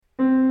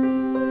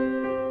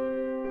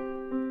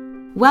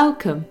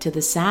Welcome to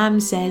the Sam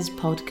Says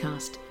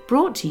podcast,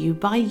 brought to you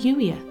by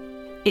Youier.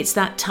 It's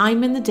that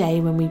time in the day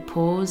when we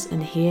pause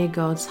and hear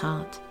God's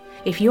heart.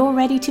 If you're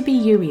ready to be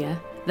Youier,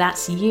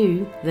 that's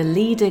you, the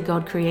leader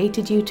God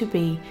created you to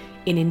be,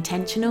 in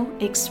intentional,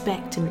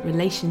 expectant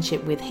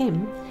relationship with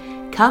Him,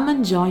 come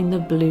and join the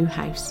Blue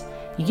House,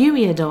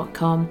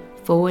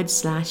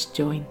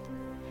 youier.com/join.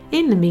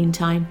 In the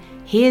meantime,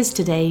 here's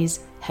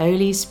today's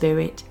Holy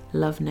Spirit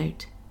love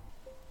note.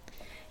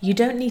 You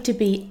don't need to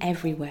be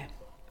everywhere.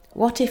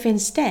 What if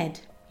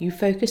instead you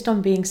focused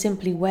on being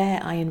simply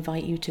where I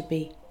invite you to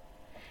be?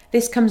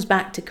 This comes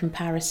back to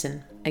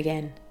comparison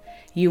again.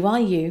 You are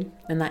you,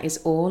 and that is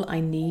all I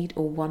need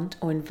or want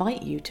or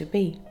invite you to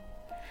be.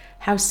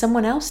 How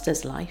someone else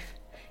does life,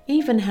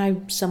 even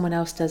how someone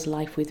else does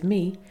life with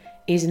me,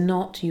 is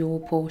not your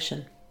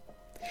portion.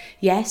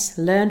 Yes,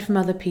 learn from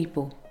other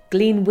people,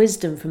 glean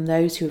wisdom from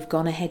those who have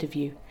gone ahead of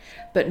you,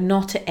 but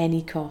not at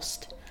any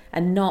cost,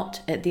 and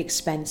not at the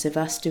expense of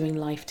us doing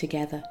life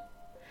together.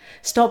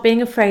 Stop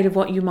being afraid of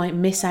what you might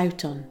miss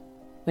out on.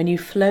 When you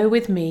flow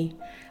with me,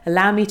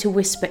 allow me to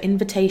whisper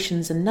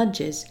invitations and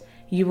nudges,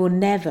 you will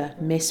never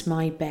miss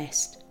my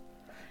best.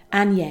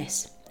 And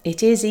yes,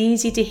 it is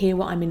easy to hear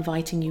what I'm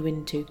inviting you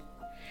into.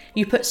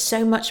 You put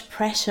so much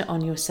pressure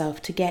on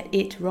yourself to get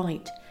it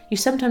right. You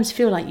sometimes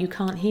feel like you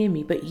can't hear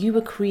me, but you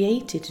were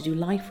created to do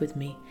life with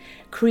me,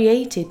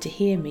 created to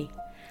hear me.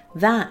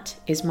 That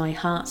is my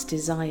heart's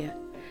desire.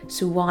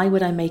 So why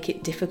would I make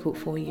it difficult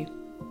for you?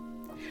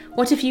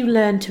 What if you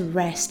learned to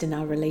rest in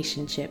our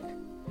relationship?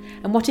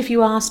 And what if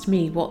you asked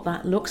me what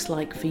that looks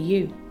like for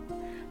you?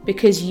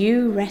 Because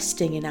you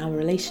resting in our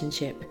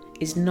relationship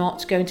is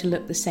not going to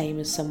look the same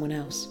as someone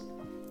else.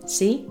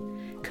 See?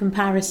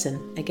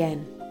 Comparison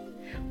again.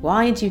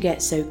 Why do you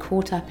get so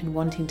caught up in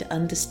wanting to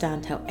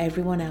understand how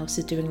everyone else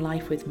is doing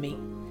life with me?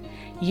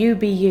 You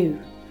be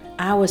you,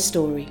 our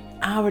story,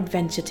 our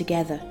adventure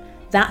together.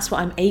 That's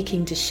what I'm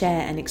aching to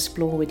share and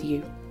explore with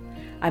you.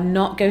 I'm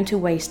not going to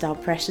waste our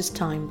precious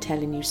time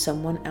telling you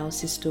someone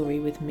else's story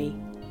with me.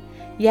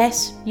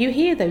 Yes, you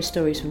hear those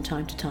stories from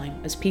time to time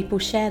as people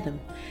share them,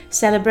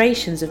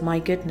 celebrations of my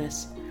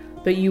goodness,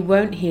 but you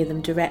won't hear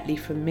them directly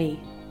from me.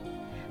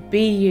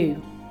 Be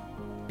you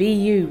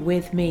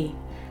with me,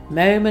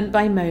 moment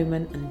by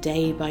moment and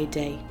day by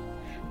day.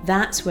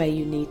 That's where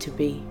you need to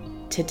be,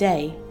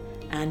 today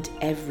and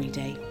every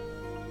day.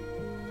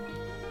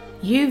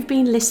 You've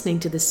been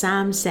listening to the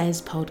Sam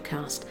Says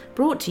podcast,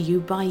 brought to you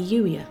by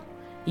Youier.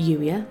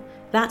 Youier,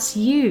 that's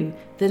you,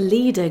 the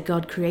leader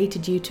God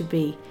created you to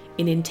be,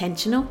 in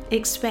intentional,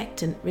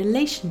 expectant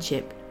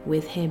relationship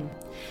with Him.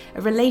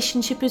 A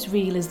relationship as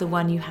real as the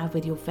one you have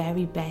with your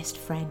very best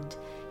friend.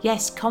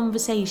 Yes,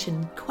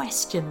 conversation,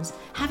 questions,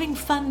 having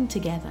fun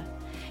together.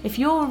 If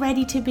you're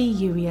ready to be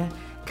Youier,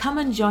 come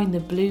and join the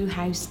Blue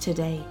House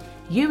today,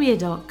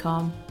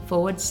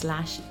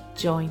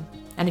 youier.com/join.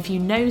 And if you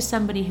know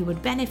somebody who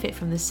would benefit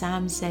from the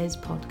Sam Says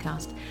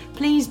podcast,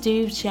 please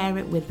do share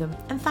it with them,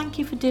 and thank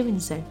you for doing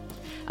so.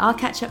 I'll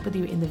catch up with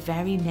you in the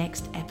very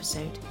next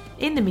episode.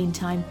 In the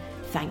meantime,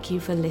 thank you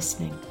for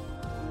listening.